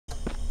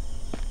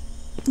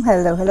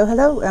Hello, hello,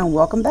 hello, and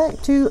welcome back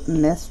to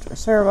Mr.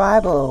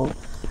 Survival.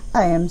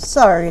 I am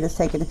sorry it has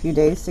taken a few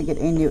days to get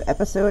a new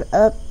episode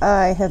up.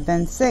 I have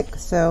been sick,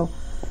 so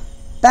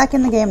back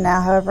in the game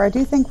now. However, I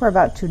do think we're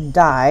about to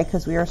die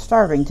because we are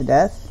starving to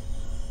death.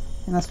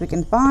 Unless we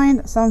can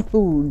find some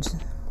food.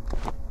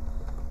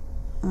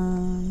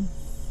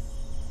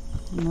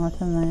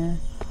 Nothing there.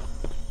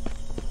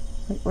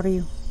 Wait, what are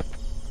you?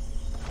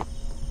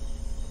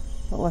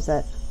 What was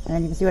that? I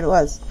didn't even see what it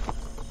was.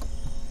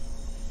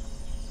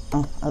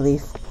 Oh, a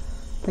leaf.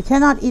 We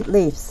cannot eat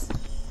leaves.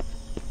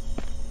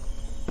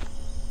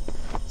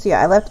 So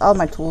yeah, I left all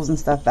my tools and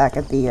stuff back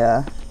at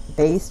the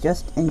base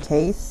just in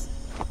case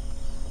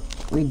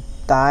we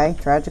die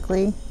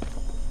tragically,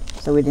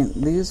 so we didn't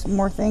lose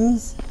more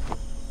things.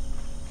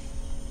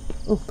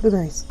 Oh,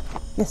 blueberries.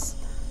 Yes.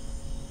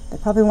 They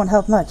probably won't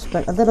help much,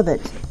 but a little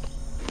bit.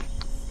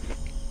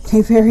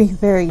 A very,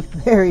 very,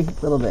 very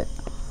little bit.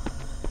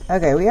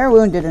 Okay, we are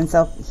wounded and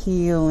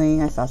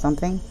self-healing. I saw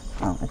something.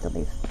 Oh, it's a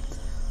leaf.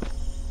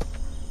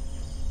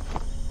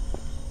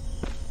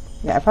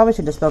 Yeah, I probably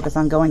should just focus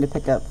on going to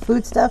pick up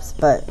foodstuffs,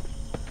 but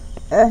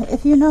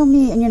if you know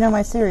me and you know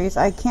my series,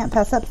 I can't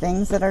pass up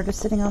things that are just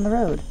sitting on the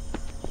road.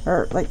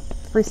 Or, like,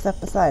 free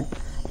stuff beside.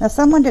 Now,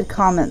 someone did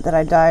comment that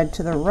I died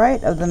to the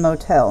right of the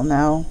motel.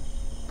 Now,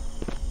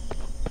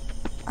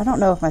 I don't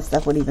know if my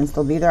stuff would even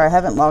still be there. I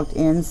haven't logged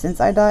in since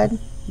I died.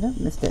 Nope,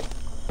 missed it.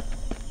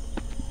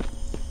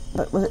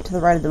 But was it to the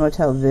right of the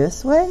motel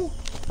this way?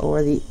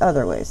 Or the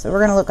other way? So we're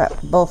going to look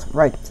at both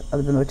rights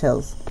of the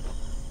motels.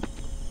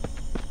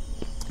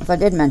 So I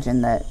did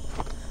mention that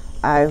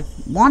I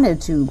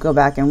wanted to go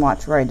back and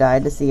watch where I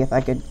died to see if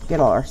I could get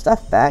all our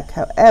stuff back.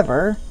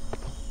 However,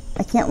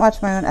 I can't watch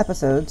my own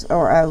episodes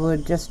or I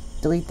would just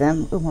delete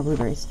them. Ooh, more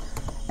blueberries.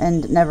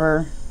 And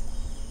never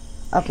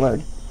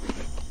upload.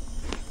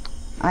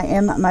 I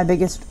am my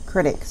biggest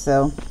critic,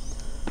 so...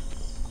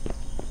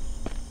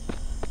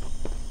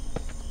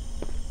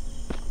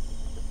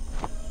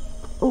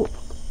 Ooh.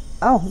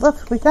 Oh,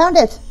 look, we found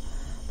it!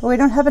 But we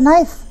don't have a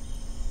knife.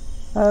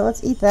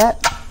 Let's eat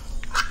that.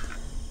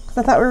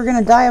 I thought we were going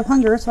to die of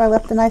hunger, so I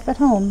left the knife at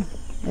home.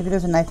 Maybe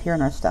there's a knife here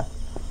in our stuff.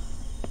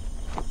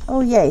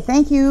 Oh, yay.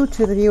 Thank you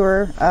to the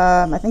viewer.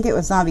 I think it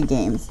was Zombie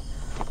Games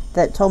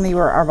that told me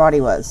where our body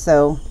was.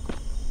 So,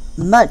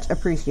 much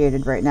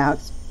appreciated right now.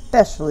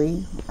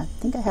 Especially, I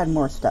think I had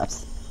more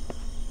stuffs.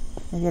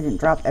 Maybe I didn't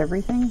drop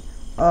everything.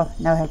 Oh,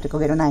 now I have to go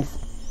get a knife.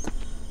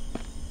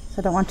 So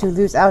I don't want to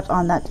lose out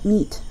on that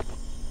meat.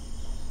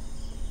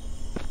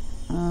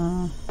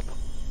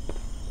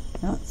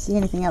 I don't see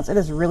anything else. It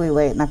is really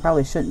late, and I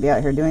probably shouldn't be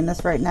out here doing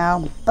this right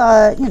now,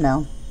 but, you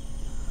know.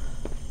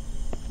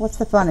 What's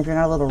the fun if you're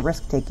not a little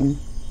risk-taking?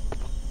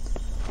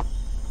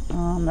 I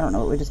don't know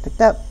what we just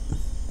picked up.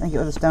 I think it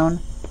was a stone.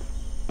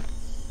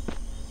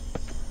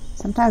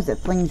 Sometimes it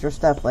flings your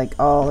stuff, like,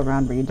 all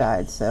around where you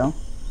died, so.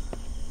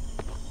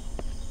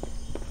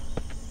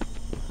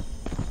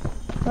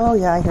 Oh,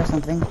 yeah, I hear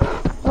something.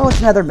 Oh, it's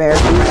another bear.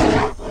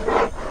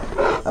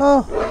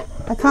 Oh,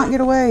 I can't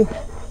get away.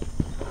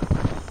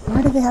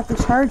 Why do they have to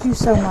charge you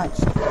so much?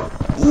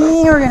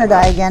 We're gonna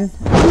die again.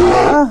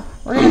 Oh,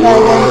 we're gonna die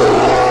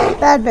again.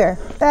 Bad bear.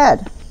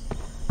 Bad.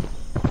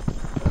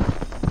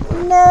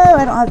 No,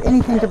 I don't have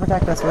anything to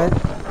protect us with.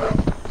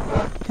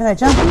 Can I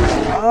jump?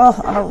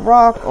 Oh, on a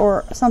rock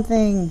or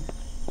something.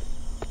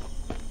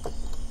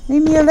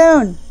 Leave me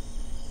alone.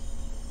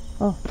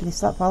 Oh, did he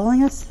stop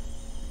following us?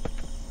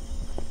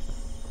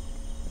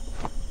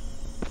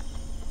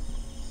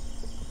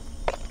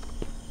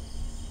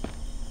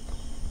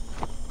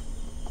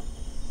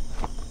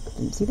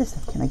 Didn't see this.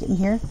 Can I get in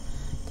here?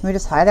 Can we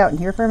just hide out in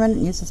here for a minute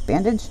and use this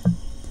bandage?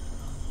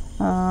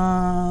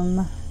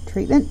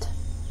 Treatment.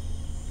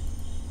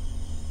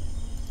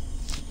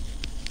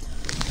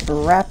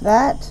 Wrap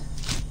that.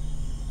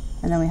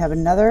 And then we have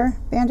another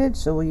bandage,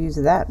 so we'll use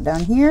that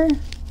down here.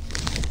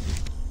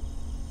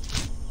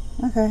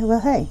 Okay,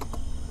 well, hey.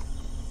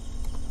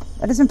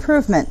 That is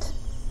improvement.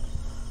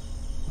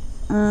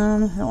 I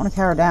don't want to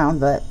cower down,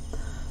 but...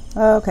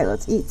 Okay,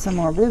 let's eat some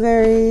more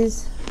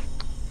blueberries.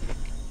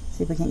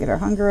 See if we can't get our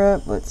hunger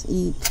up. Let's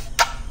eat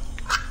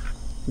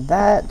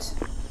that.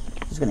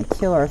 Just going to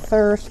kill our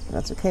thirst, but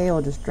that's okay.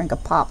 We'll just drink a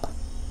pop.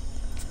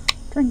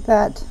 Drink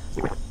that.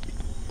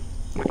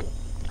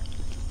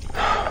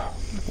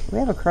 We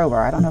have a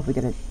crowbar. I don't know if we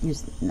could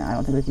use... No, I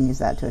don't think we can use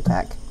that to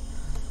attack.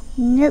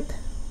 Nope.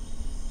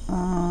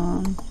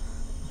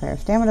 Okay, our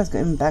stamina's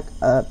going back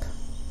up.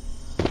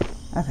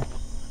 Okay.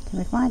 Can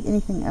we find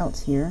anything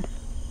else here?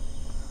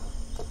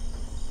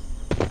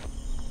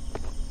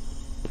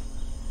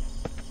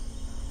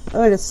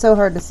 Oh, it is so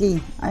hard to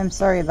see. I'm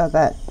sorry about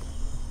that.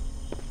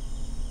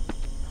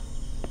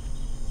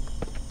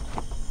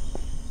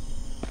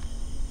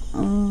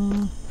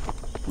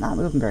 Not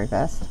moving very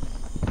fast.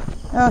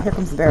 Oh, here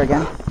comes the bear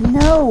again.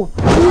 No!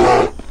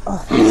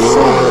 Oh, that's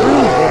so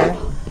rude,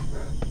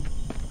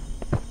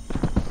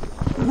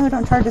 bear. No,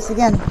 don't charge us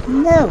again.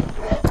 No!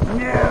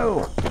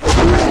 No!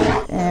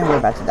 And we're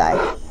about to die.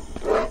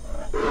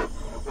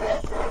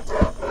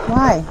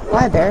 Why?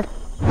 Why, bear?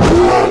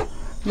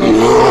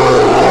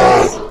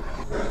 Yes.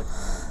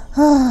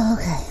 Oh,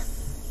 okay.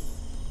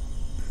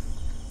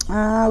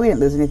 We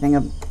didn't lose anything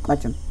of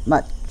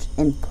much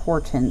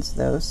importance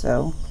though,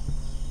 so...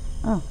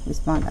 Oh, we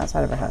spawned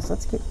outside of our house.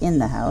 Let's get in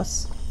the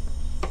house.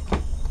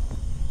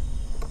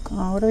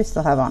 Oh, what do we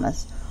still have on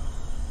us?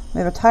 We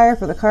have a tire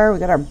for the car. We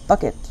got our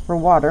bucket for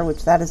water,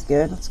 which that is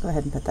good. Let's go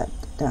ahead and put that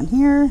down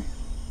here.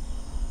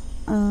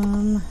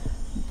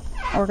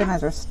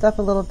 Organize our stuff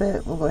a little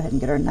bit. We'll go ahead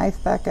and get our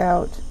knife back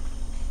out.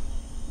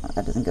 Oh,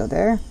 that doesn't go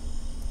there.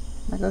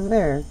 That goes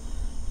there.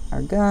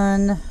 Our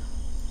gun,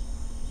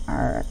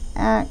 our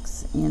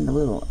axe, and the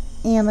little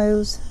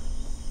ammos.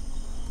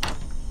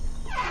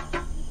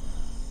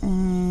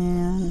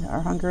 And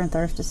our hunger and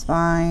thirst is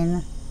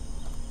fine.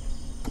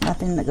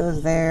 Nothing that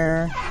goes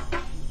there.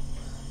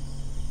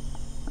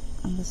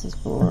 And this is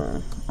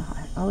for... Oh,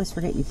 I always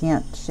forget you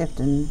can't shift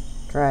and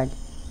drag.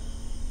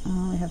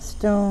 We have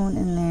stone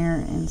in there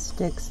and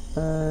sticks,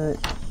 but...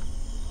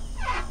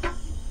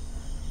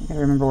 I gotta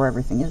remember where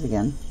everything is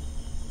again.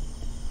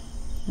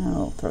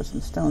 I'll throw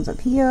some stones up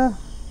here.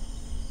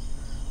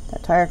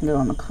 That tire can go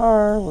on the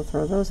car. We'll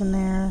throw those in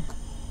there.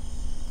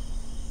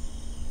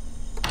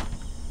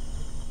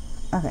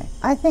 Okay,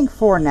 I think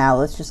for now,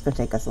 let's just go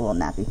take us a little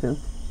nappy poo.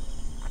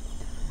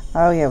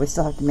 Oh yeah, we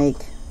still have to make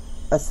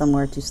us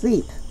somewhere to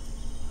sleep.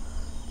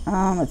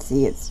 Let's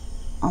see, it's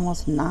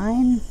almost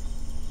 9.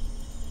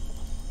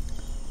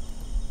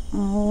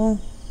 Oh,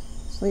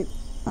 sleep.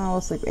 Oh,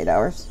 we'll sleep 8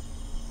 hours.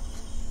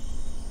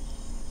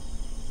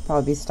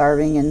 Probably be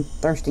starving and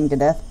thirsting to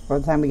death by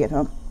the time we get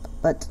home,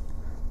 but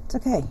it's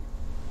okay.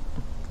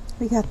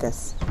 We got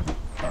this.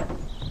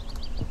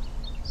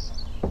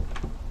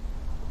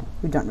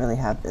 We don't really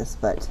have this,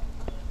 but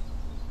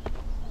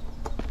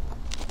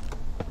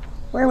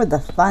where would the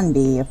fun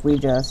be if we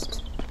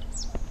just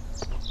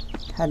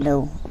had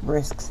no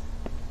risks?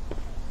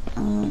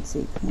 Let's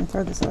see, can we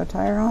throw this other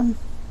tire on?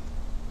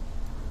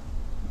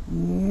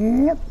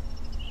 Yep.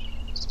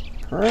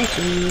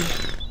 Proceed.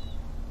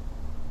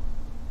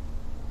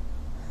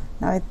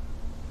 Now I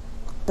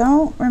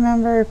don't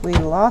remember if we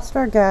lost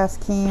our gas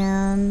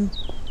can.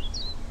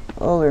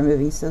 Oh, we're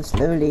moving so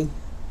slowly.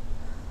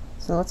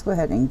 So let's go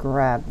ahead and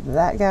grab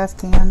that gas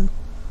can.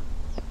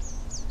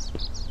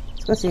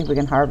 Let's go see if we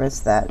can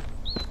harvest that.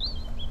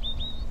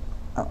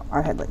 Oh,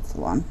 our headlight's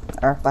still on.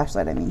 Our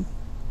flashlight, I mean.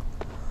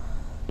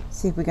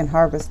 See if we can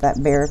harvest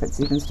that bear if it's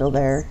even still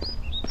there.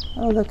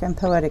 Oh, look, I'm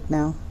poetic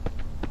now.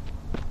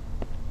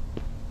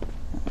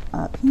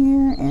 Up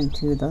here and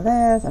to the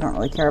left. I don't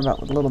really care about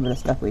the little bit of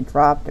stuff we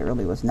dropped. It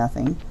really was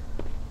nothing.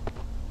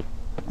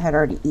 I had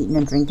already eaten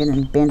and drinking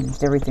and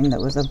bandaged everything that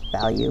was of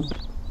value.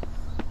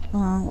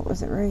 What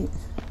was it, right?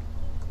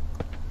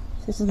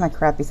 This is my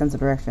crappy sense of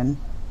direction.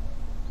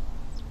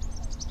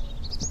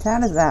 The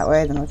town is that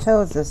way, the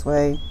motel is this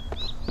way.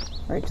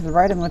 Right to the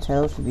right of the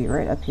motel should be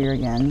right up here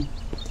again.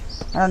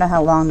 I don't know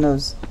how long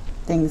those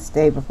things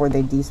stay before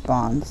they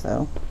despawn,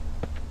 so...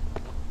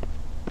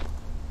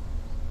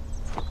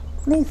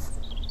 Leaf.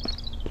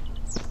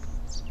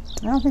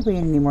 I don't think we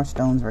need any more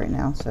stones right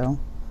now, so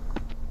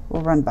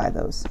we'll run by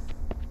those.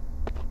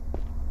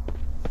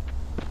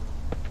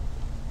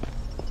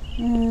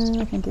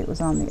 And I think it was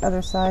on the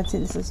other side. See,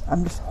 this is,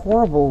 I'm just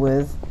horrible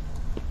with,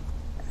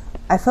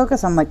 I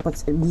focus on like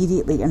what's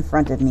immediately in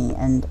front of me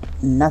and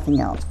nothing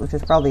else, which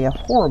is probably a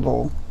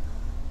horrible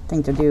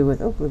thing to do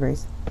with, oh,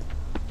 blueberries,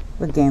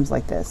 with games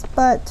like this,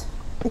 but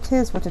it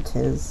is what it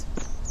is.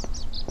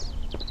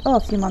 Oh,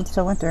 a few months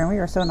till winter and we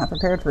are so not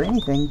prepared for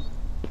anything.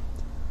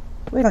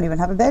 We don't even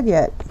have a bed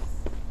yet.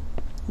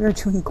 We're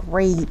doing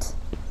great.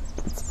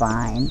 It's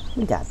fine.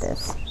 We got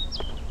this.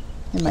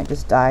 We might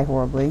just die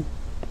horribly.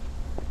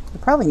 We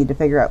probably need to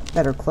figure out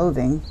better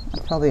clothing.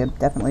 That's probably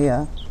definitely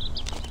a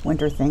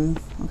winter thing.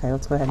 Okay,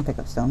 let's go ahead and pick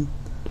up stone.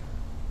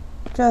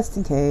 Just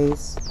in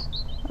case.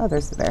 Oh,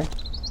 there's the bear.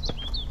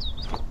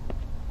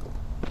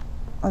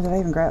 Oh, did I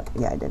even grab?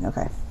 Yeah, I did.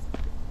 Okay.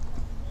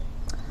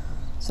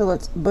 So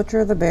let's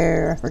butcher the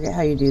bear. I forget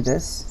how you do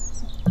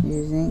this.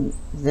 Using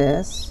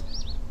this.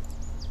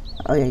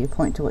 Oh yeah, you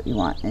point to what you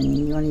want. And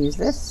you want to use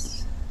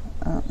this?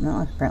 Oh,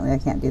 no, apparently I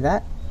can't do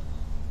that.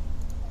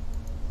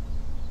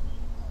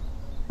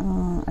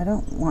 I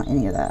don't want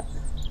any of that.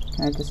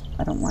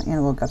 I don't want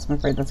animal guts. I'm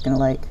afraid that's going to,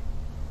 like,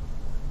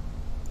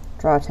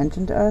 draw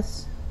attention to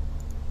us.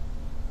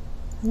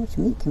 How much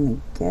meat can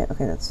we get?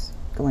 Okay, that's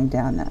going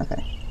down now.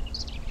 Okay.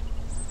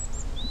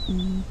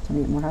 Can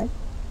we get more hide?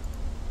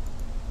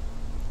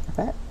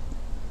 Fat?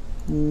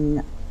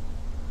 No.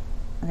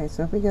 Okay,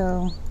 so if we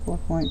go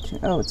 4.2,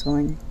 oh, it's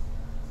going,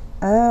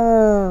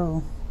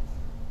 oh.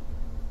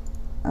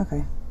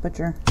 Okay,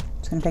 butcher.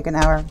 It's going to take an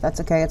hour. That's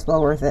okay, it's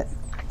well worth it.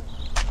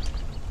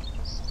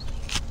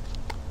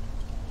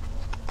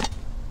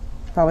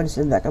 Probably just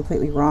did that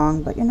completely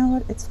wrong, but you know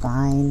what? It's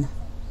fine.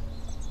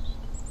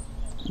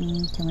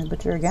 Can we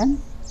butcher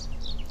again?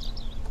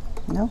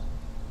 No?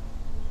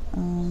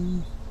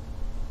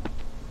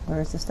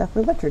 Where's the stuff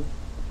we butchered?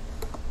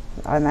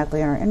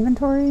 Automatically in our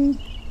inventory?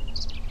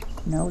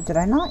 No, did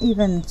I not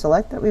even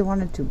select that we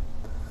wanted to?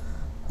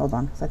 Hold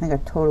on, because I think I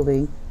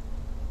totally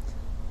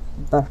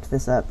buffed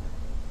this up.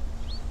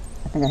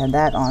 I think I had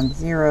that on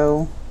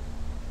 0.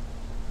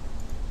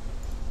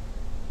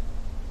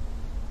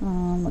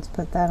 Let's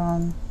put that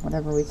on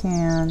whatever we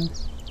can.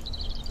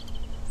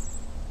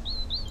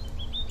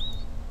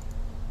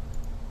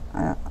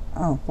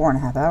 Oh,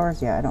 4.5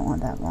 hours? Yeah, I don't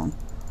want that long.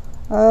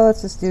 Oh,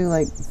 let's just do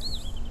like...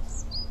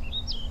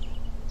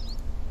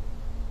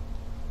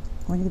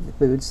 We need the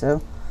food,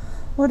 so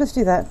we'll just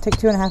do that. Take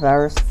 2.5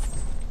 hours.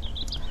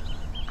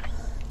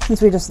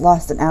 Since we just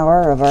lost an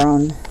hour of our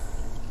own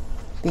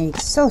being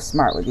so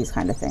smart with these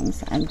kind of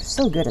things. I'm just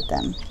so good at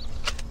them.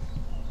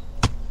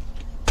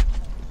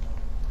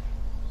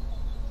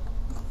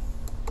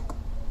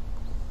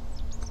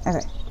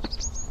 Okay.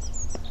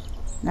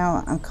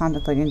 Now I'm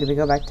contemplating, do we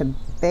go back to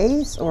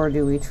base or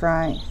do we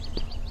try...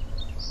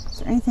 Is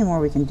there anything more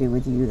we can do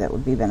with you that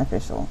would be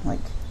beneficial? Like,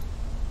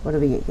 what do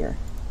we get here?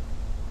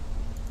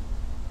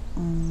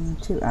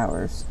 2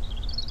 hours.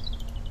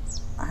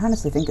 I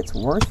honestly think it's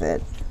worth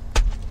it.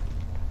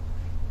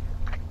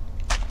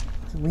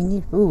 We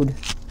need food.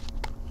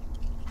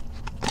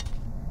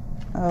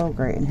 Oh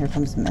great, and here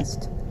comes the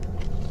mist.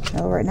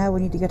 No, right now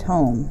we need to get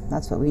home.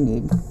 That's what we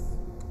need.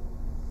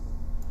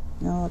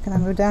 No, can I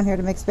move down here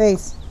to make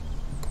space?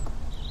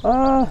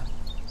 Oh,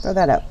 throw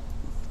that up.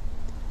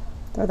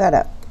 Throw that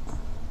up.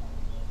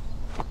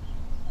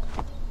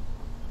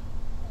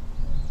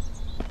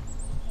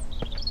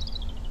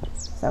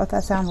 Is that what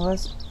that sound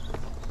was?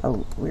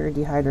 Oh, we're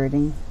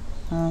dehydrating.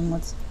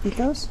 Let's eat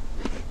those.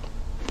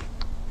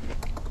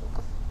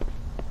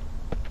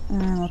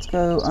 And let's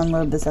go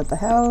unload this at the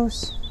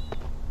house.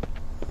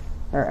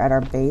 Or at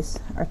our base,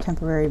 our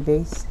temporary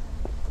base.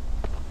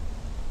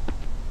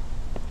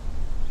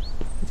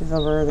 Which is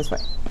over this way.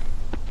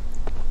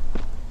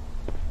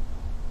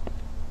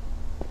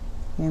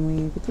 Can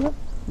we get you up?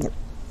 Yep.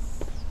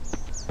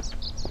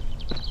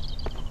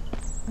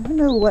 I don't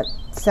know what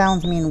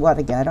sounds mean what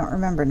again. I don't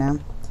remember now.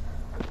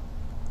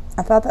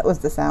 I thought that was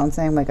the sound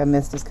saying like a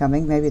mist is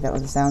coming. Maybe that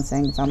was the sound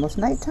saying it's almost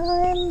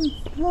nighttime.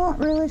 Not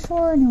really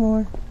sure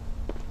anymore.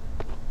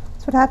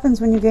 That's what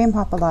happens when you game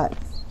hop a lot.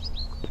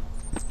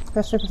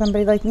 Especially for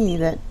somebody like me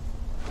that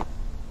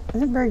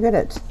isn't very good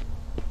at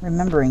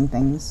remembering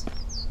things.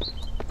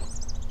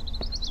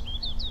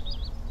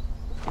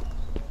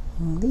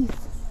 Leaf.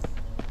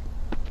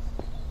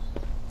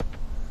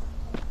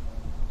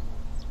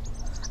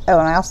 Oh,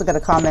 and I also got a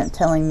comment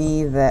telling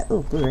me that,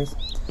 oh, blueberries.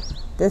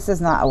 This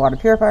is not a water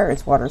purifier,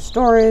 it's water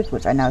storage,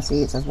 which I now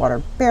see it says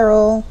water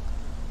barrel.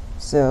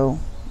 So,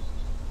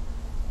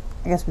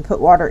 I guess we put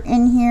water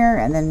in here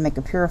and then make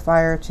a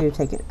purifier to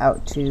take it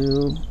out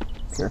to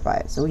purify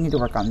it. So we need to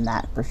work on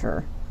that for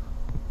sure.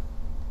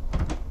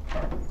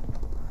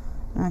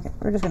 Okay,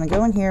 we're just going to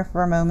go in here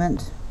for a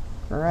moment,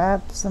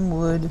 grab some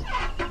wood,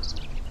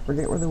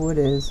 forget where the wood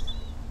is.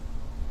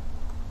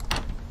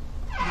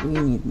 We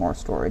need more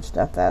storage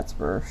stuff, that's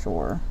for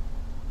sure.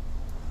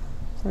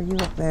 Throw you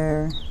up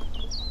there.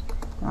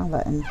 Wrong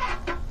button.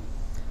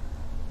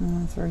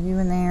 Throw you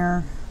in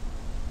there.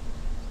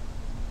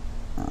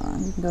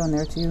 You can go in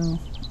there too.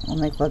 We'll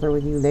make leather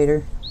with you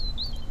later.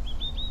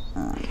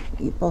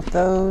 Eat both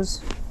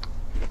those.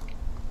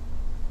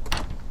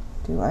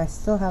 Do I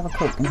still have a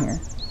Coke in here?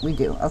 We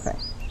do, okay.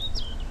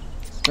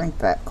 Let's drink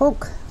that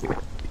Coke.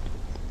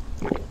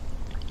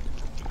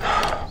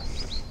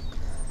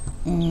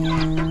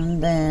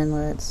 And then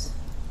let's...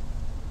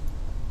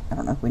 I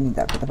don't know if we need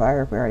that for the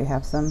fire, if we already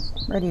have some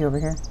ready over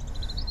here.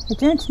 I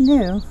don't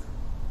know.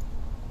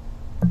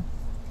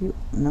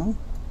 No?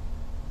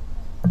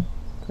 Do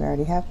we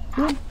already have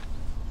food?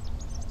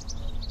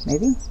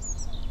 Maybe?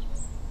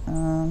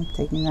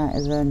 Taking that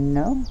as a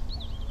no.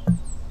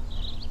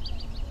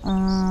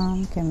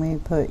 Can we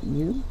put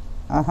you?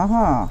 Okay,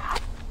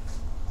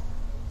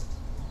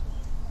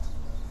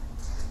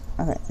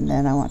 and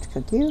then I want to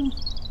cook you.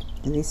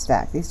 Do these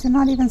stack? These do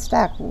not even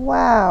stack.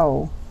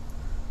 Wow.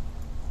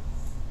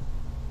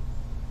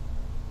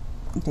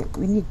 Okay,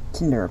 we need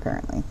tinder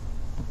apparently.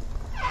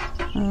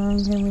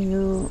 Can we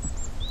do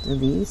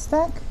these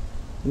stack?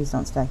 These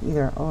don't stack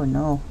either. Oh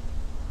no.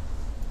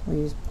 We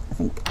use, I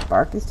think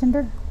bark is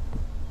tinder?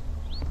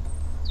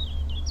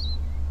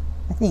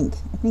 I think.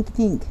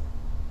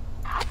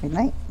 Good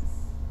night.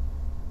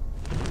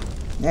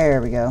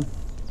 There we go.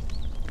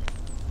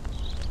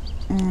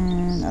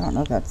 And I don't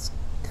know if that's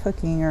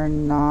cooking or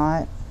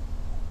not.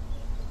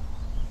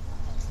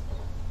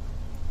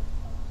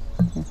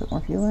 Can I put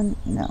more fuel in?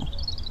 No.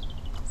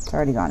 It's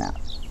already gone out.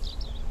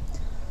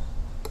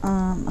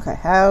 Okay,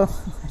 how?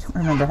 I don't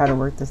remember how to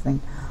work this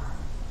thing.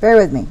 Bear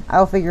with me.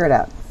 I'll figure it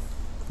out.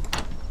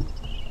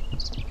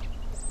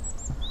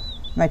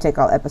 Might take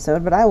all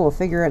episode, but I will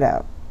figure it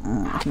out.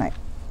 Night.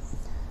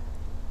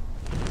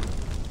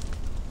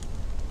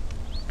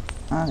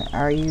 Okay,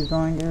 are you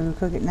going to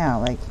cook it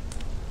now? Like,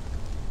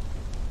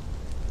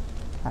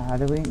 how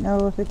do we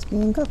know if it's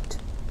being cooked?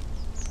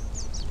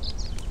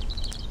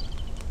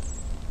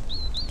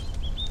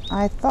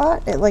 I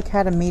thought it like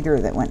had a meter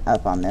that went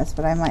up on this,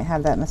 but I might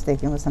have that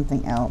mistaken with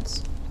something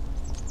else.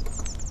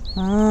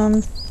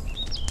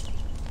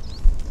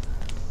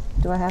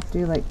 Do I have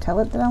to like tell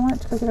it that I want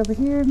it to cook it over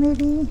here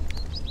maybe?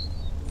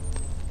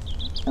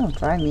 Oh,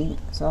 dry meat,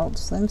 salt,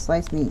 slim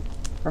sliced meat,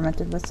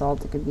 fermented with salt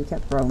that could be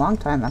kept for a long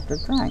time after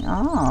drying.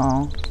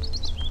 Oh,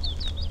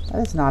 that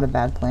is not a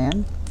bad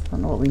plan.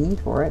 Don't know what we need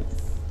for it.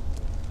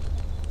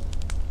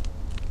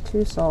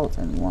 2 salt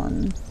and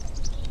 1.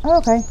 Oh,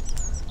 okay.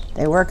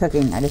 They were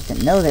cooking. I just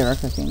didn't know they were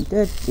cooking.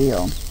 Good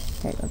deal.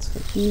 Okay, let's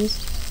cook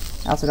these.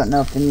 I also don't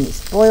know if the meat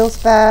spoils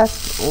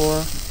fast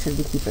or should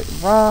we keep it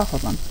raw.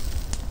 Hold on.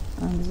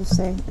 Does this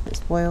say if it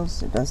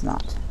spoils? It does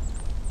not.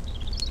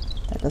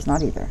 That does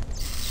not either.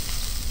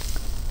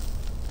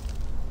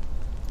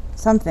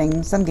 Some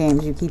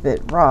games you keep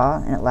it raw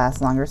and it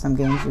lasts longer. Some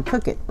games you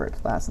cook it for it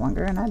to last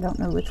longer, and I don't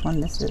know which one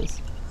this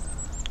is.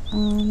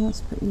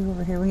 Let's put you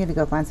over here. We need to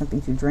go find something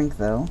to drink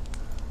though.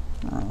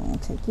 We'll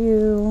take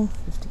you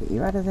just to get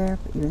you out of there.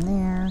 Put you in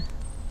there.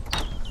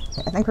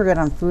 Okay, I think we're good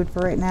on food for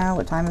right now.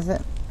 What time is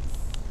it?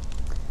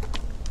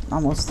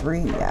 Almost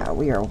 3. Yeah,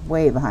 we are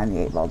way behind the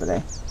 8 ball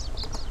today.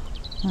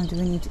 What do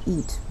we need to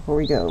eat before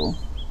we go?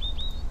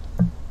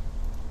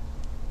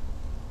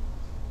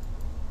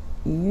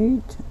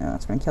 Eat. Oh,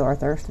 it's going to kill our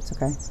thirst. It's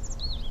okay.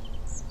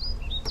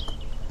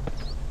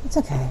 It's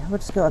okay. We'll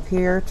just go up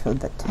here to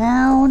the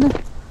town.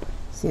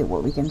 See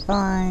what we can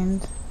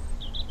find.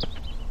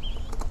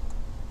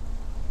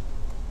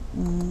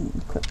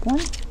 Equip 1.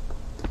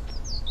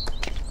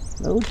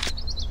 Load.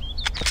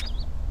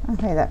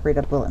 Okay, that freed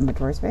up a little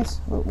inventory space.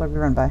 What did we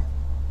run by?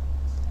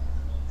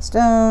 A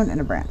stone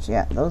and a branch.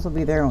 Yeah, those will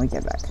be there when we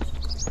get back.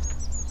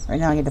 Right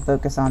now I need to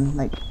focus on,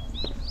 like,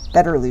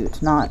 better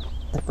loot, not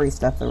the free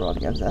stuff the world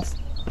gives us.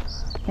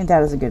 I think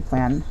that is a good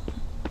plan.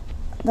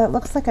 That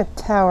looks like a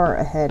tower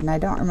ahead, and I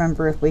don't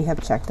remember if we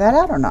have checked that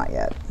out or not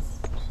yet.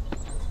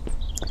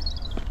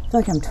 I feel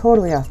like I'm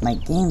totally off my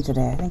game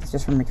today. I think it's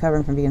just from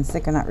recovering from being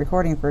sick and not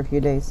recording for a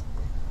few days.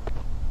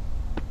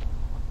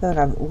 I feel like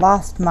I've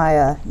lost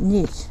my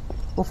niche.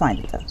 We'll find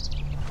it though.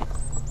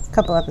 A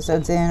couple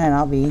episodes in and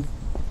I'll be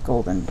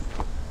golden.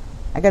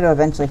 I got to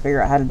eventually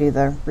figure out how to do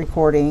the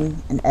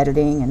recording and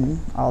editing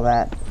and all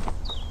that.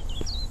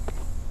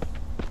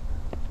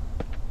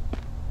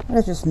 That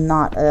is just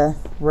not a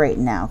right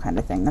now kind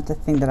of thing. That's a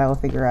thing that I will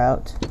figure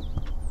out.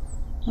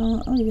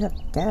 Oh, you have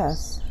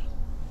gas.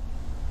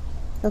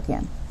 Still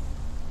can.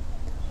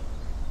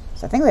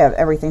 So I think we have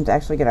everything to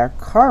actually get our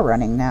car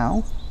running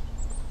now.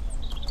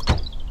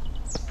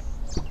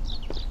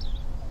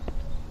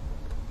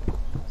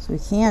 So we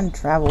can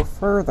travel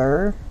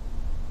further.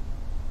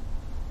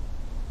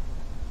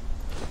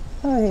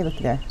 Oh, hey, look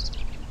there.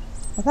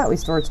 I thought we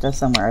stored stuff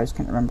somewhere. I just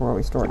couldn't remember where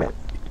we stored it.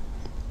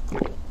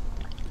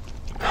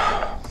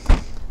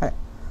 Alright,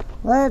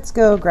 let's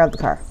go grab the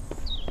car.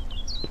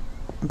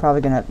 I'm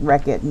probably going to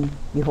wreck it and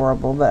be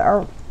horrible, but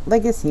our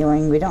leg is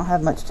healing. We don't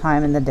have much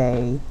time in the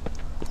day.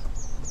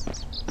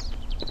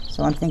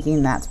 So I'm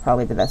thinking that's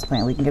probably the best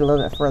plan. We can get a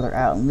little bit further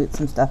out and loot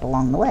some stuff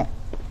along the way.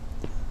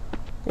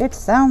 It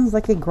sounds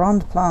like a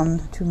grand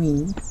plan to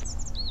me.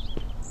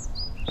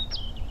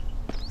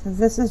 Because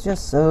this is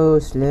just so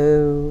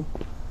slow.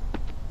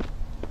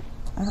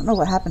 I don't know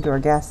what happened to our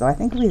gas though. I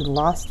think we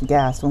lost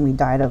gas when we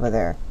died over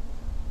there.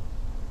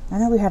 I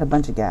know we had a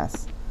bunch of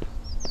gas.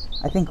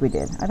 I think we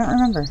did. I don't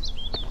remember.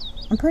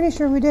 I'm pretty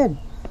sure we did.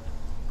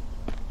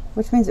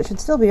 Which means it should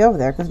still be over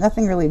there because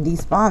nothing really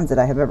despawns that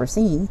I have ever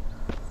seen.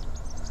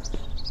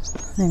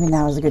 Maybe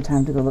now is a good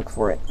time to go look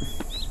for it.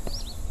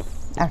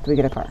 After we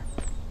get a car.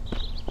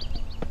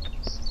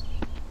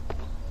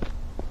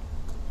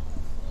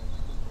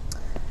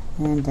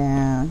 And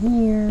down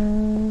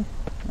here,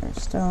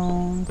 there's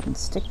stones and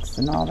sticks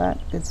and all that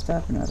good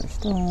stuff. Another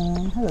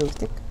stone. Hello,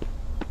 stick.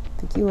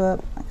 Pick you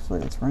up.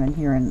 Actually, let's run in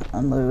here and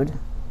unload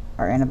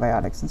our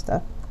antibiotics and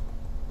stuff.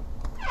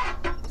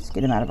 Just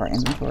get them out of our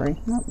inventory.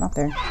 Nope, not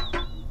there.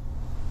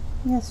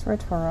 Yes,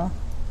 Retara.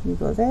 You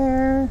go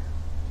there.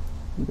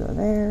 You go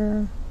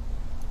there.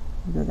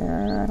 You go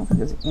there. I don't think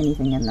there's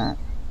anything in that.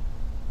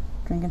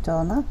 Drink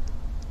until enough?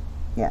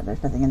 Yeah,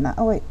 there's nothing in that.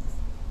 Oh, wait.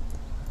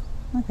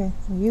 Okay,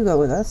 well, you go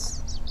with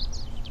us.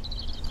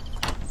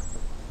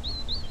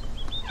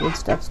 Food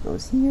stuffs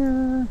goes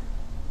here.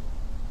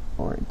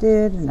 Or it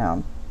did, and now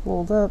I'm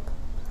pulled up.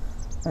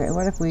 Okay,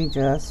 what if we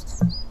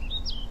just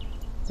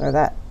throw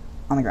that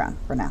on the ground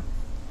for now?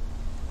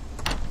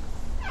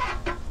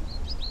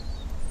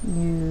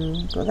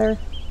 You go there.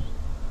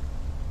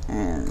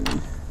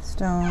 And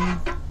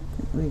stone.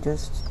 We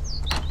just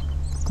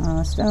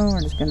stone,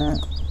 we're just gonna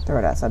throw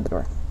it outside the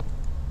door.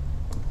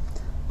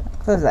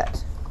 Close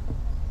that.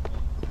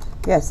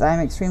 Yes, I'm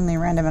extremely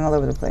random and all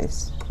over the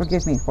place.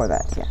 Forgive me for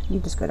that. Yeah,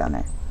 you just go down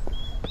there.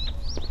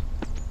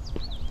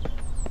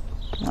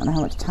 I don't know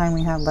how much time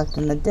we have left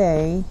in the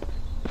day.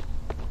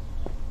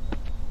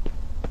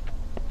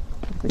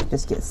 If we could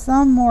just get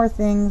some more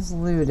things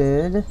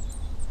looted.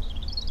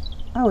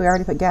 Oh, we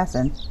already put gas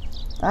in.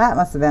 That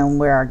must have been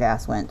where our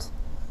gas went.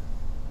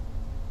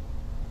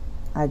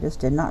 I just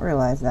did not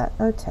realize that.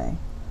 Okay.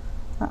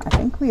 I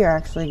think we are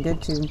actually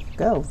good to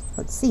go.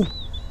 Let's see.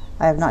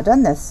 I have not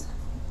done this.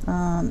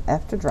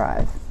 F to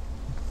drive.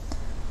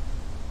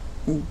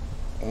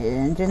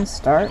 Engine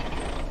start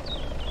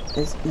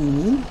is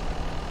E.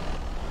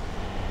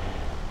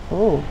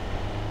 Oh.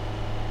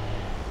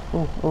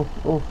 Oh, oh,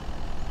 oh.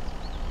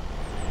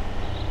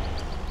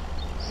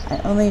 I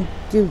only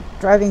do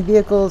driving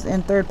vehicles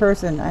in third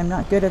person. I'm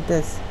not good at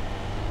this.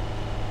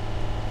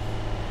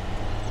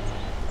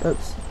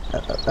 Oops.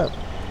 Oh.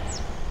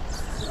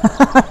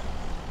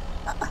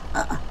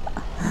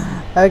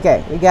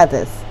 Okay, we got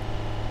this.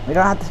 We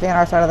don't have to stay on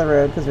our side of the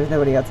road because there's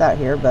nobody else out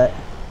here, but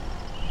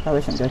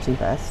probably shouldn't go too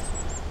fast.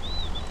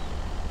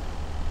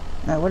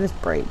 Now, what is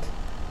brake?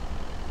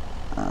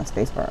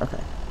 Spacebar,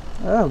 okay.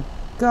 Oh,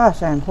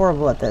 gosh, I am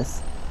horrible at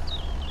this.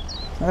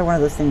 Another one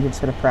of those things you're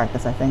just going to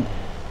practice, I think.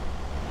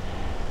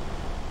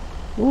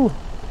 Ooh.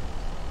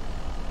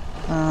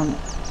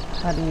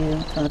 How do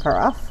you turn the car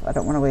off? I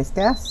don't want to waste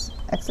gas.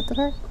 Exit the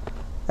car?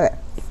 Okay.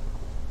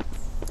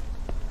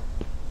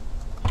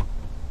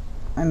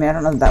 I mean, I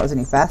don't know if that was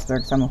any faster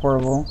because I'm a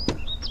horrible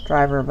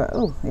driver, but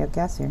oh, we have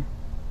gas here.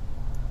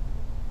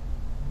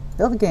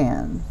 Build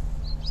again.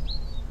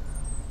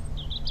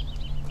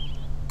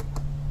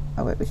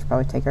 Oh wait, we should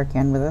probably take our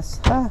can with us.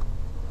 Ah.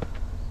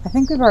 I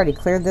think we've already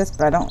cleared this,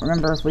 but I don't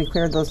remember if we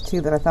cleared those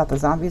two that I thought the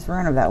zombies were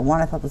in, or that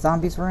one I thought the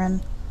zombies were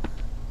in.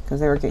 Because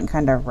they were getting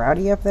kind of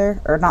rowdy up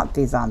there. Or not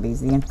the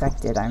zombies, the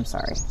infected, I'm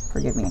sorry.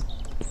 Forgive me.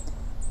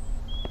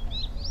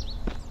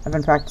 I've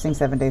been practicing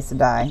 7 Days to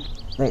Die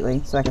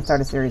lately, so I can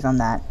start a series on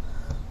that.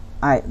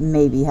 I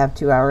maybe have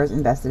 2 hours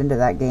invested into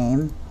that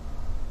game.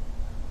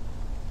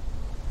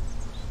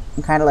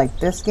 I'm kind of like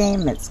this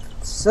game, it's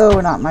so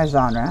not my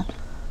genre.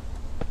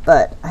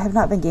 But I have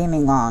not been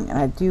gaming long, and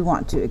I do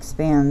want to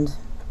expand.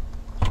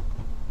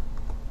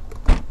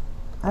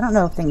 I don't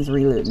know if things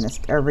re-loot in this,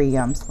 or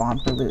spawn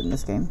for loot in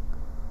this game.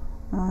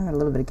 Oh, I got a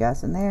little bit of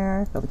gas in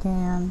there. Fill the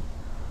can.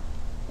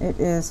 It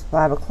is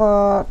 5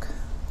 o'clock.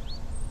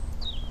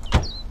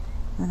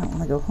 I don't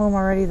want to go home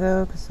already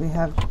though, because we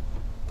have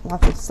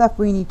lots of stuff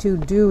we need to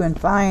do and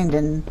find,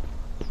 and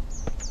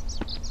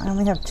I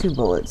only have 2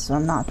 bullets, so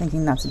I'm not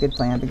thinking that's a good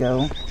plan to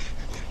go.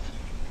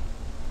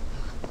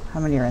 How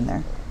many are in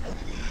there?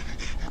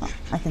 Oh,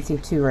 I can see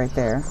 2 right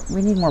there.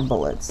 We need more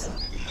bullets.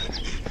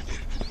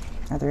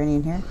 Are there any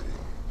in here?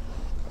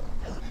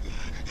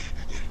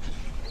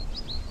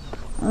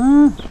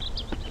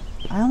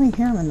 I only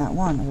hear them in that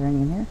one. Are there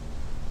any in here?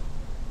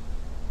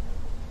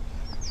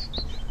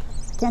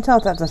 I can't tell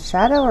if that's a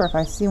shadow or if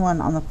I see one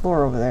on the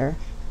floor over there.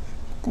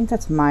 I think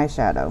that's my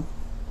shadow.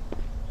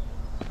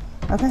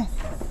 Okay.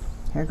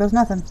 Here goes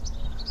nothing.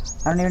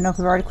 I don't even know if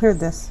we've already cleared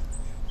this.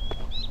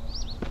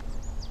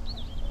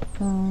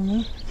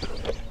 No.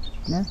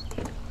 No.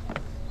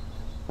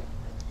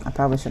 I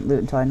probably shouldn't loot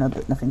until I know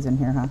that nothing's in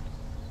here, huh?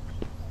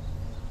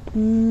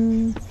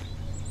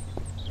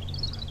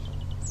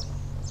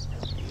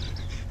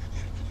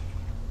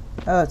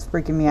 Oh, it's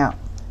freaking me out.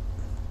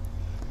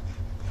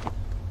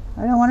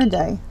 I don't want to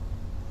die.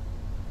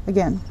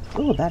 Again.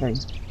 Ooh, a battery.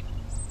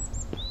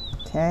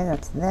 Okay,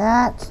 that's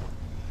that.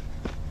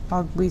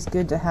 Always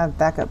good to have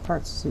backup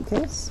parts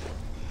suitcase.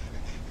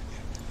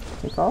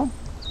 Take all.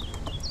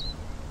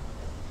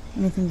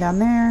 Anything down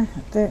there?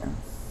 Up there?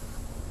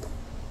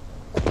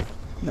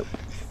 Nope.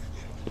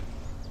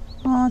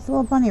 Oh, it's a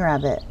little bunny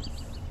rabbit.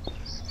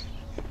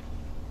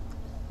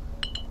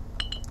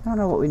 I don't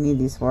know what we need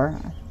these for.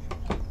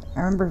 I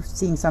remember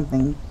seeing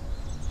something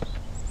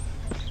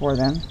for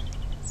them.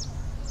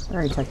 I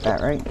already checked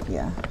that, right?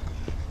 Yeah.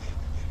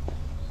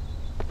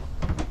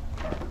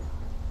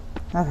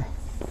 Okay.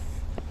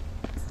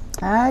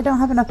 I don't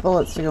have enough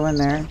bullets to go in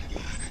there,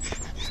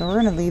 so we're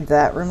going to leave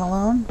that room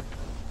alone.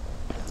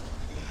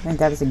 I think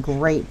that is a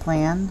great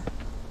plan.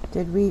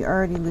 Did we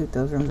already loot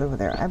those rooms over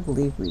there? I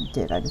believe we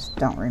did. I just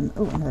don't remember.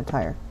 Oh, another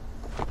tire.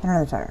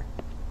 Another tire.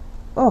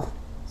 Oh,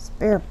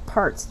 spare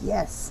parts.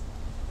 Yes.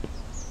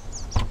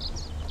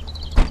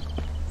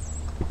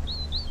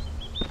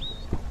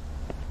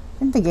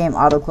 I think the game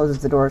auto closes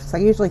the doors because I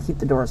usually keep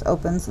the doors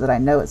open so that I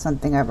know it's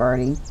something I've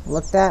already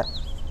looked at.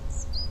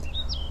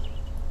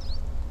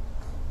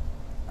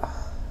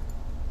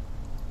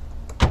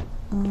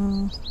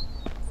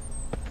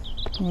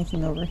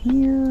 Anything over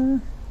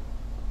here?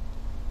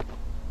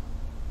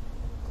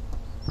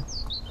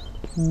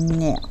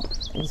 No.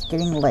 It's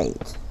getting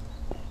late.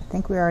 I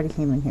think we already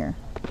came in here.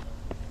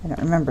 I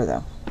don't remember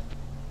though.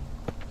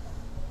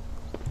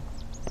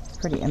 It's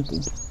pretty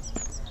empty.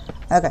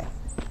 Okay.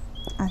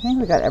 I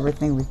think we got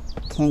everything we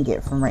can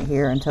get from right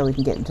here until we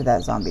can get into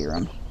that zombie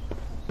room.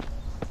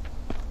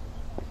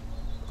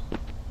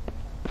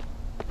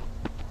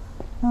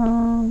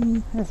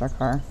 Here's our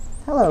car.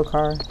 Hello,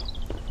 car.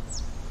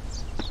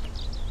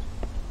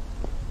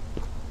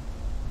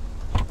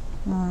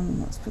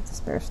 Let's put the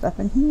spare stuff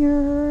in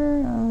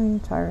here. Oh,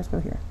 tires go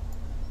here.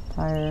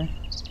 Tire.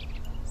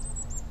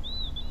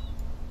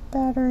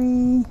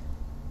 Battery.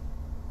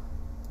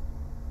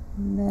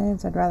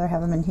 Meds. I'd rather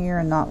have them in here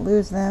and not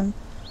lose them.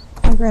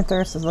 Hunger and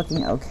thirst is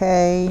looking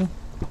okay.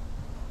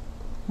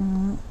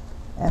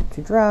 F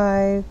to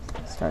drive.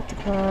 Start the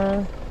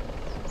car.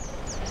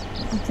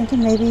 I'm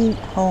thinking maybe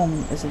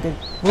home is a good...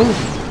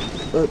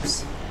 Ooh.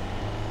 Oops.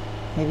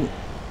 Maybe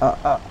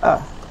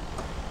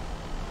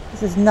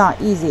This is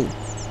not easy.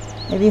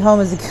 Maybe home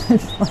is a good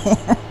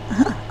plan.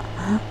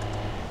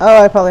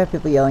 Oh, I probably have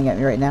people yelling at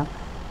me right now.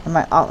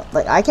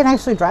 Like, I can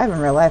actually drive in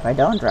real life. I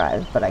don't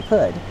drive, but I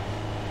could.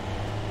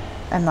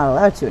 I'm not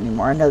allowed to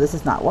anymore. I know this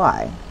is not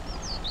why.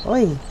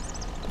 Oy,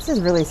 this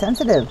is really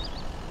sensitive.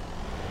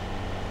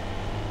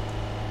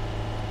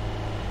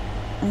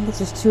 I think it's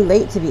just too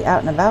late to be out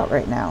and about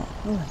right now.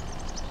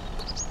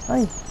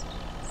 Oy.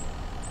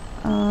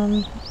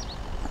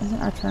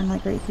 Isn't our turn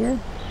like right here?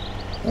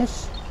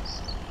 Ish.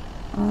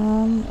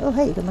 Oh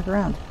hey, you can look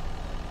around.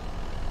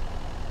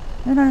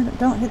 No,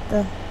 don't hit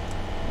the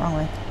wrong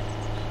way.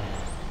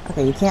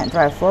 Okay, you can't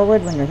drive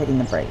forward when you're hitting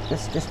the brake.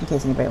 Just in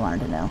case anybody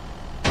wanted to know.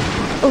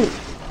 Oh,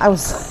 I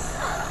was...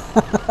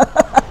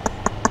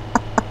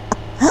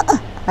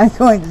 I'm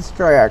going to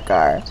destroy our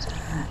car.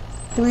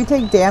 Do we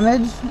take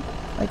damage?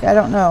 Like, I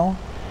don't know.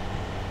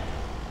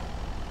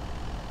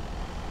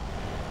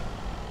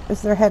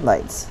 Is there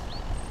headlights?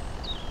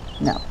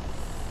 No.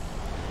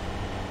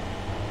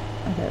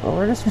 Okay, well,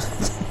 we're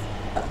just...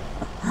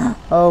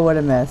 Oh, what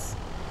a mess.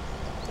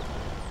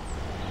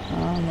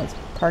 Let's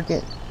park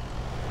it.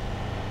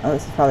 Oh,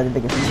 this is probably the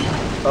biggest one.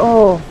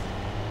 Oh,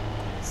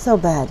 so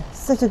bad.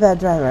 Such a bad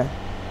driver.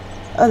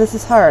 Oh, this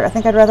is hard. I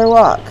think I'd rather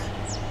walk.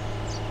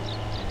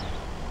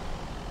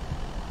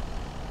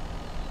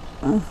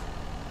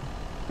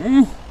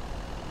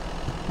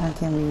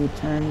 Can we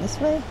turn this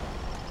way?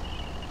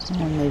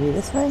 And maybe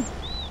this way?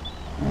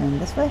 And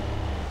this way?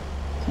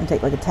 It's going to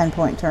take like a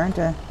 10-point turn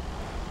to...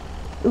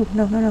 Ooh,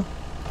 no.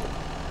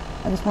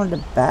 I just wanted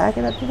to back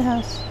it up to the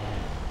house.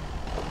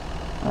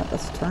 Alright,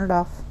 let's turn it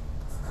off.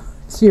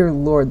 Dear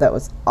Lord, that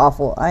was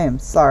awful. I am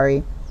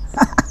sorry.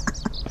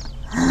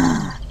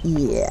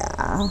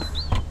 Yeah.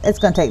 It's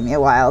going to take me a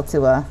while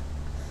to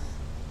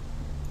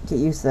get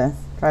used to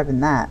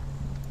driving that.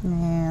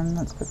 And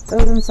let's put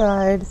those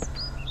inside.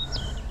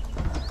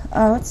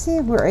 Let's see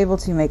if we're able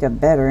to make a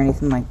bed or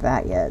anything like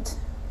that yet.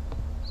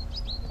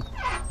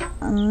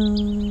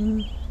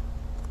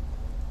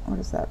 What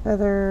is that?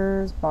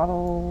 Feathers,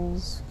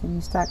 bottles. Can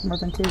you stack more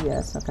than 2?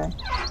 Yes, okay.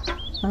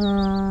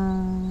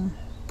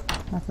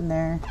 Nothing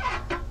there.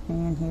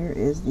 And here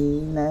is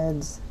the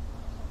meds.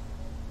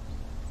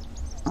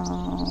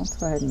 Let's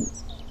go ahead and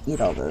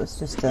eat all those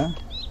just to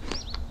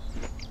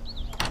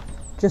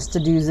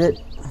do's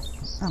it.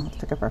 Oh, let's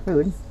pick up our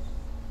food.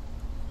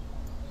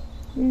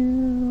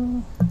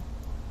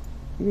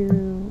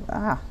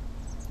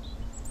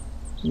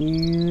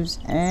 Use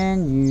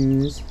and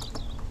use.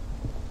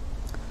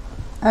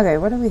 Okay,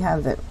 what do we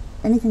have that,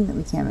 anything that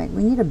we can't make?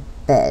 We need a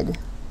bed.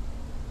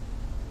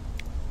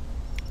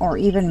 Or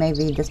even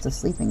maybe just a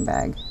sleeping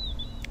bag.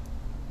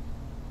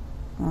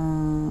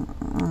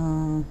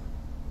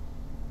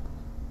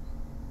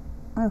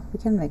 Oh, we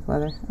can make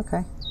leather.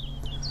 Okay.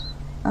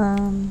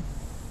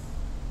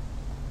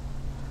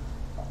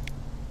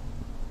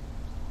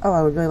 Oh,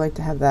 I would really like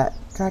to have that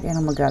dried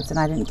animal guts, and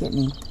I didn't get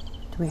any.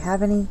 Do we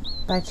have any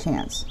by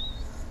chance?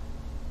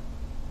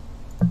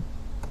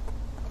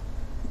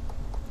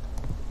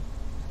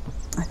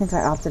 I think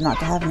I opted not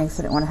to have any because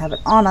I didn't want to have it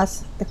on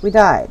us if we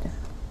died.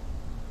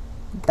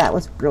 That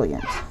was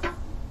brilliant.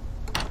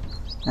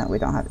 No, we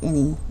don't have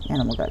any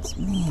animal guts.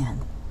 Man,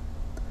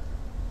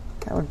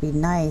 that would be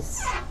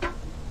nice.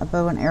 A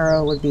bow and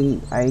arrow would be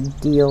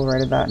ideal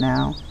right about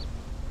now.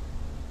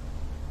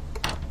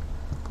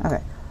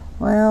 Okay.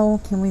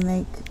 Well, can we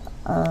make,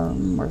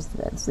 where's the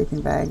bed?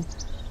 Sleeping bag.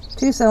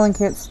 2 sewing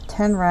kits,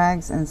 10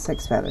 rags, and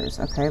 6 feathers.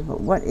 Okay, but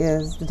what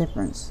is the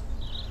difference?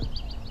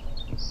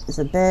 Is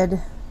a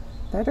bed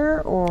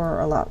better or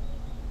a lot?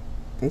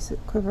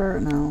 Basic quiver?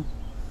 No.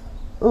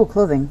 Oh,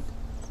 clothing.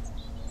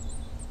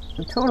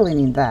 We totally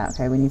need that.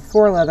 Okay, we need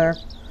 4 leather.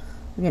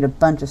 We need a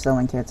bunch of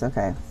sewing kits.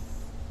 Okay.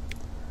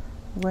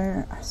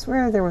 Where? I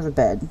swear there was a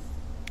bed.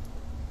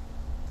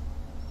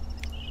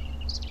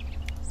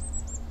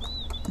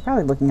 I'm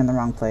probably looking in the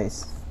wrong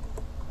place.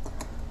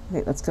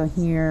 Okay, let's go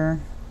here.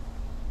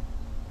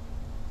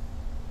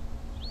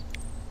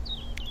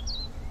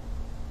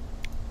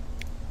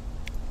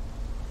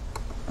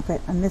 Okay,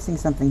 I'm missing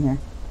something here.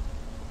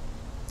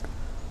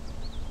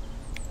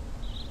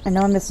 I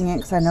know I'm missing it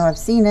because I know I've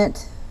seen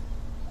it.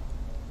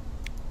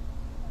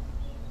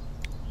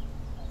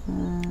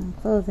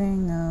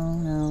 Clothing,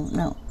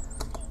 no.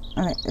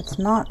 Okay, it's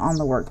not on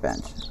the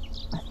workbench.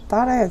 I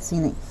thought I had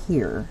seen it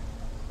here.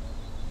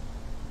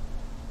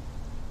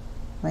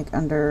 Like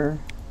under,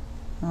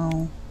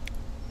 oh.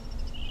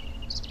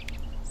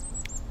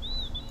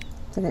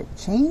 Did it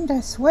change?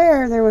 I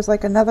swear there was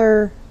like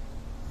another,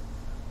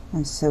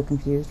 I'm so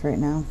confused right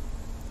now.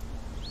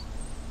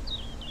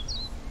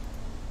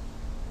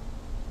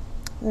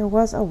 There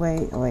was a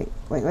way, oh wait.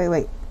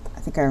 I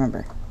think I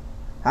remember.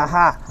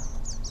 Haha!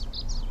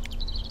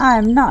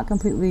 I'm not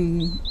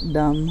completely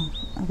dumb.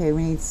 Okay,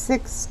 we need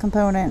 6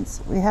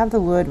 components. We have the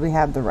wood, we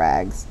have the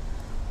rags.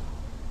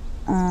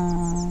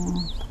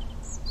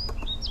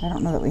 I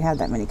don't know that we have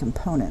that many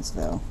components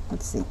though.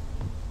 Let's see.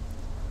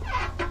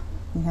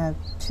 We have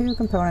 2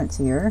 components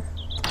here.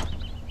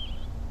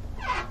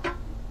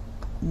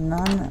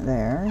 None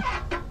there.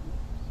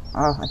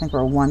 Oh, I think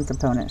we're one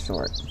component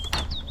short.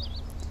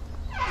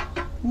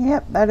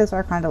 Yep, that is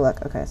our kind of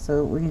luck. Okay,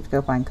 so we need to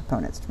go find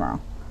components tomorrow.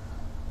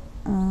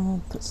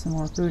 We'll put some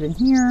more food in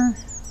here,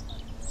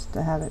 just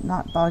to have it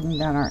not bogging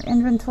down our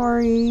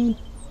inventory.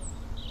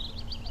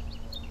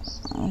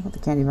 I'll put the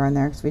candy bar in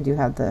there because we do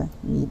have the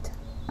meat.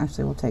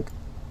 Actually, we'll take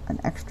an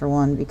extra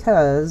one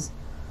because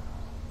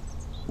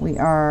we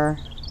are...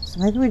 So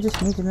maybe we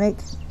just need to make...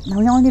 No,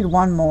 we only need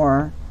one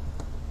more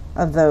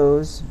of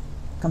those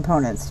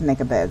components to make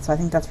a bed. So I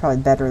think that's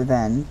probably better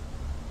than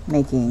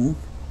making...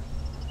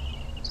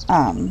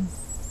 I'm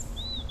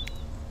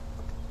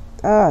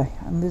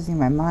losing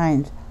my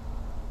mind.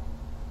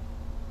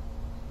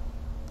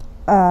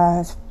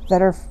 It's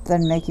better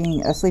than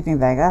making a sleeping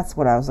bag. That's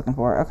what I was looking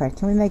for. Okay,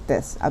 can we make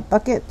this? A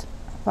bucket,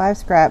 5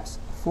 scraps,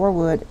 4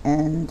 wood,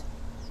 and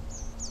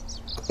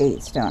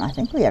 8 stone. I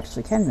think we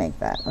actually can make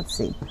that. Let's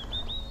see.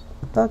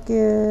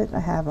 Bucket I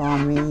have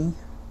on me.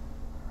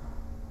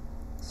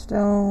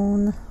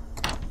 Stone.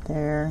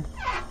 There.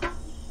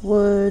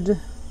 Wood.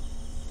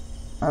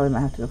 Oh, we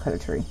might have to go cut a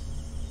tree.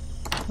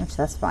 Which,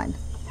 that's fine.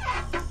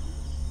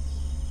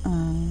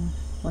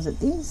 Was it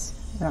these?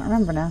 I don't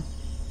remember now.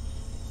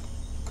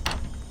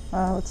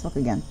 Let's look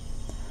again.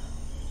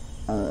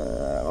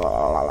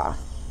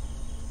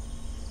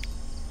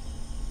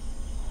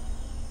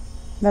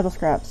 Metal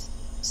scraps.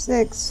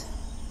 6.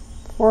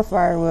 4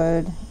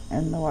 firewood.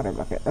 And the water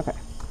bucket. Okay.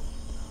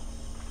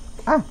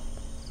 Ah!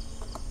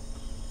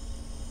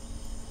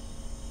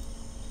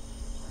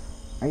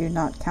 Are you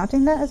not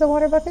counting that as a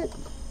water bucket?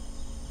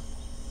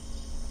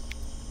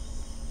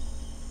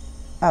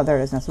 Oh, there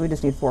it is now. So we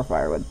just need 4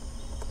 firewood.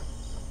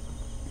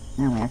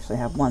 And we actually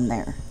have 1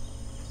 there.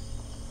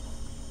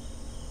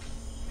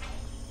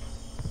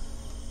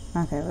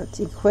 Okay, let's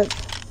equip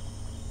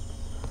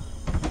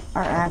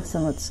our axe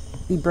and let's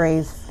be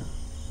brave.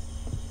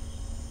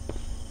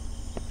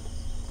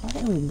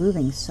 Why are we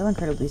moving so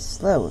incredibly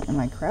slow? Am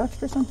I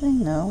crouched or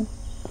something? No.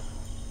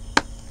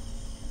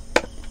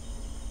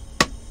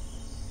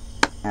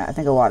 I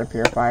think a water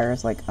purifier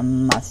is like a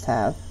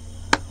must-have.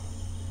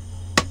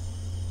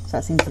 So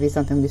that seems to be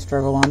something we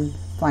struggle on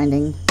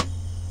finding.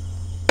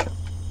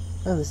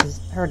 Oh, this is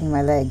hurting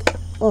my leg.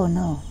 Oh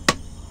no.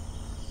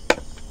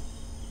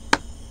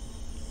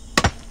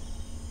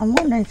 I'm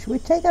wondering, should we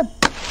take a...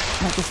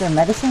 Like, is there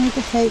medicine we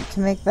could take to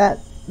make that...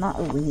 Not...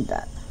 Oh, we need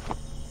that.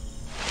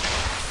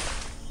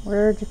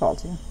 Where'd you fall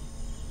to?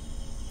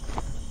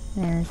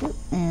 There's you,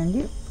 and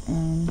you,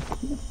 and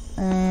you,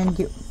 and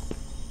you.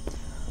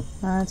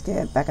 Let's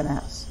get back in the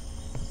house.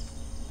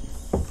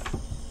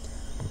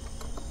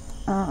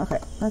 Okay,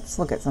 let's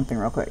look at something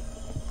real quick.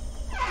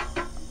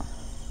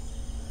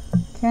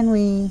 Can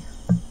we...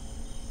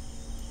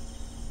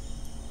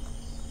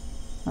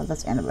 Oh,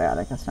 that's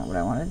antibiotic. That's not what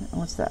I wanted.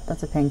 What's that?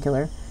 That's a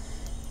painkiller.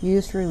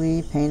 Used to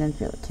relieve pain and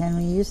feel. Can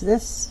we use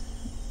this?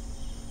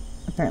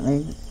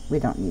 Apparently, we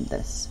don't need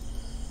this.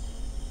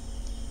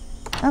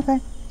 Okay.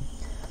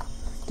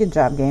 Good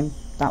job, game.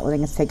 Not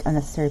letting us take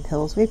unnecessary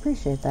pills. We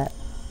appreciate that.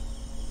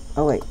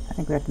 Oh, wait. I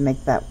think we have to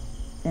make that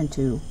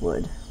into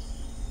wood.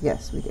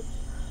 Yes, we do.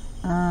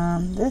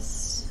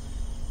 This...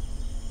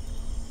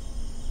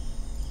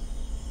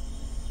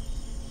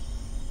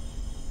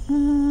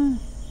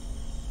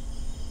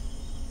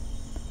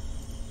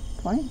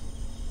 20?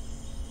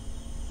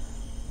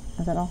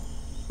 Is that all?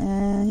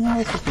 And yeah,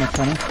 let's just make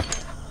 20.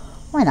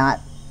 Why not?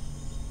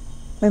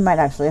 We might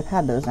actually have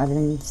had those. I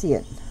didn't even see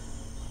it.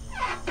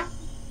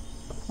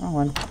 Wrong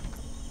one.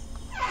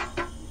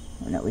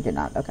 Oh, no, we did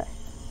not. Okay.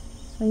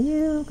 So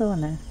you go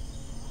in there.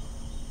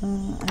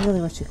 I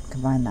really wish you could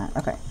combine that.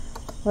 Okay.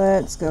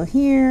 Let's go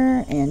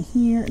here and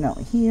here. No,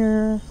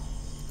 here.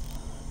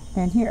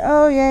 And here.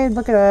 Oh, yay.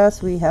 Look at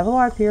us. We have a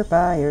water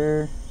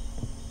purifier.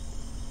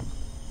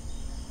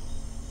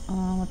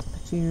 Let's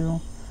put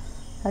you...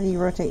 How do you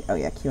rotate? Oh,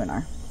 yeah, Q and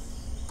R.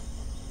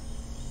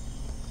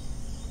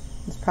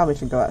 This probably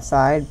should go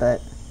outside,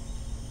 but...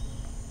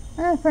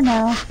 for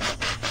now.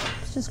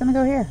 It's just gonna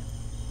go here.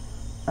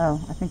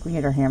 Oh, I think we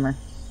need our hammer.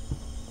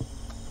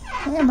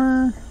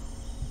 Hammer!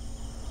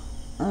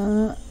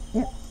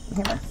 Yep,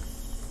 hammer.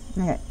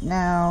 Okay,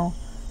 now...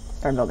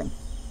 Start building.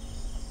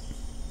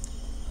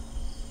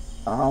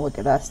 Oh, look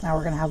at us. Now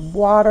we're gonna have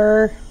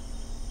water.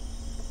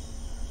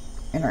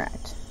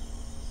 Interact.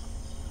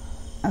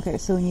 Okay,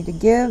 so we need to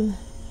give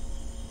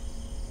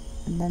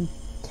and then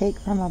take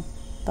from a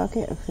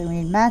bucket. Okay, we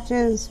need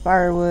matches,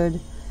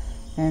 firewood,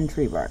 and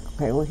tree bark.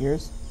 Okay, well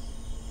here's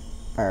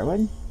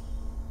firewood.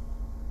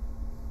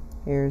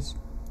 Here's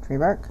tree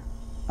bark.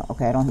 Oh,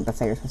 okay, I don't think that's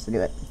how you're supposed to do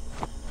it.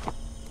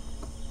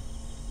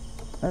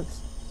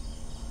 Oops.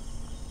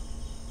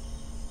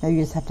 Now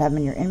you just have to have them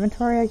in your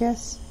inventory, I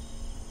guess.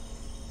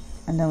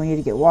 And then we need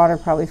to get water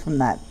probably from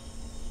that.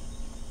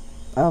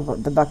 Oh,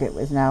 but the bucket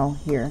is now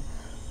here.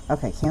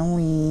 Okay, can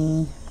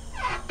we...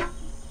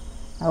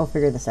 I will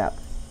figure this out.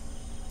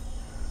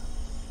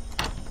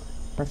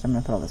 First I'm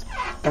going to put all this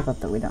stuff up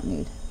that we don't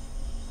need.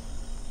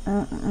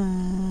 No,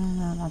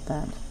 not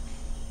that.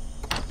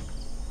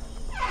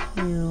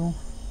 You.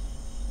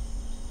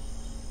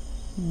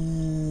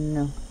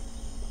 No.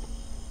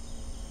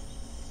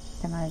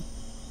 Can I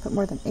put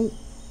more than 8?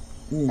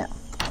 No.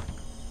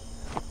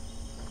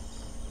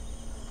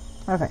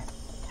 Okay.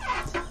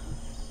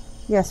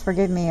 Yes,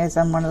 forgive me as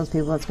I'm one of those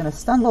people that's going to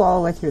stumble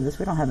all the way through this.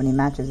 We don't have any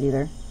matches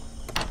either.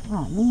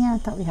 Oh man, I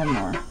thought we had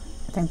more.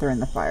 I think they're in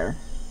the fire.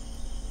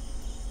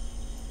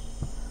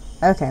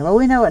 Okay, well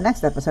we know what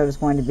next episode is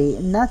going to be.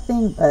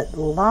 Nothing but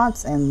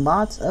lots and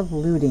lots of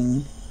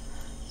looting.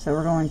 So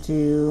we're going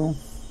to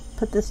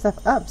put this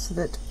stuff up so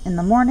that in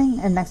the morning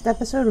and next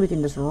episode we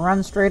can just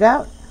run straight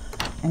out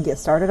and get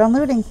started on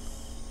looting.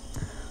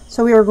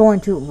 So we are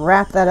going to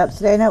wrap that up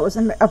today. I know it was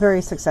a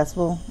very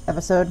successful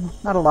episode.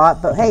 Not a lot,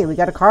 but hey, we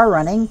got a car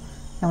running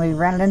and we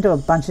ran it into a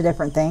bunch of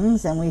different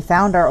things and we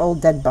found our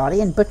old dead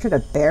body and butchered a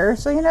bear.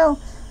 So, you know,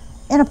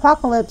 in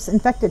apocalypse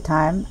infected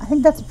time, I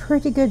think that's a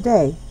pretty good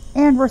day.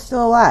 And we're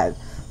still alive.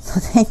 So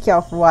thank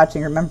y'all for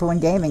watching. Remember, when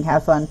gaming,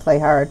 have fun, play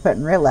hard, but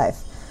in real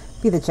life,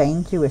 be the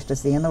change you wish to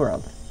see in the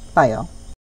world. Bye, y'all.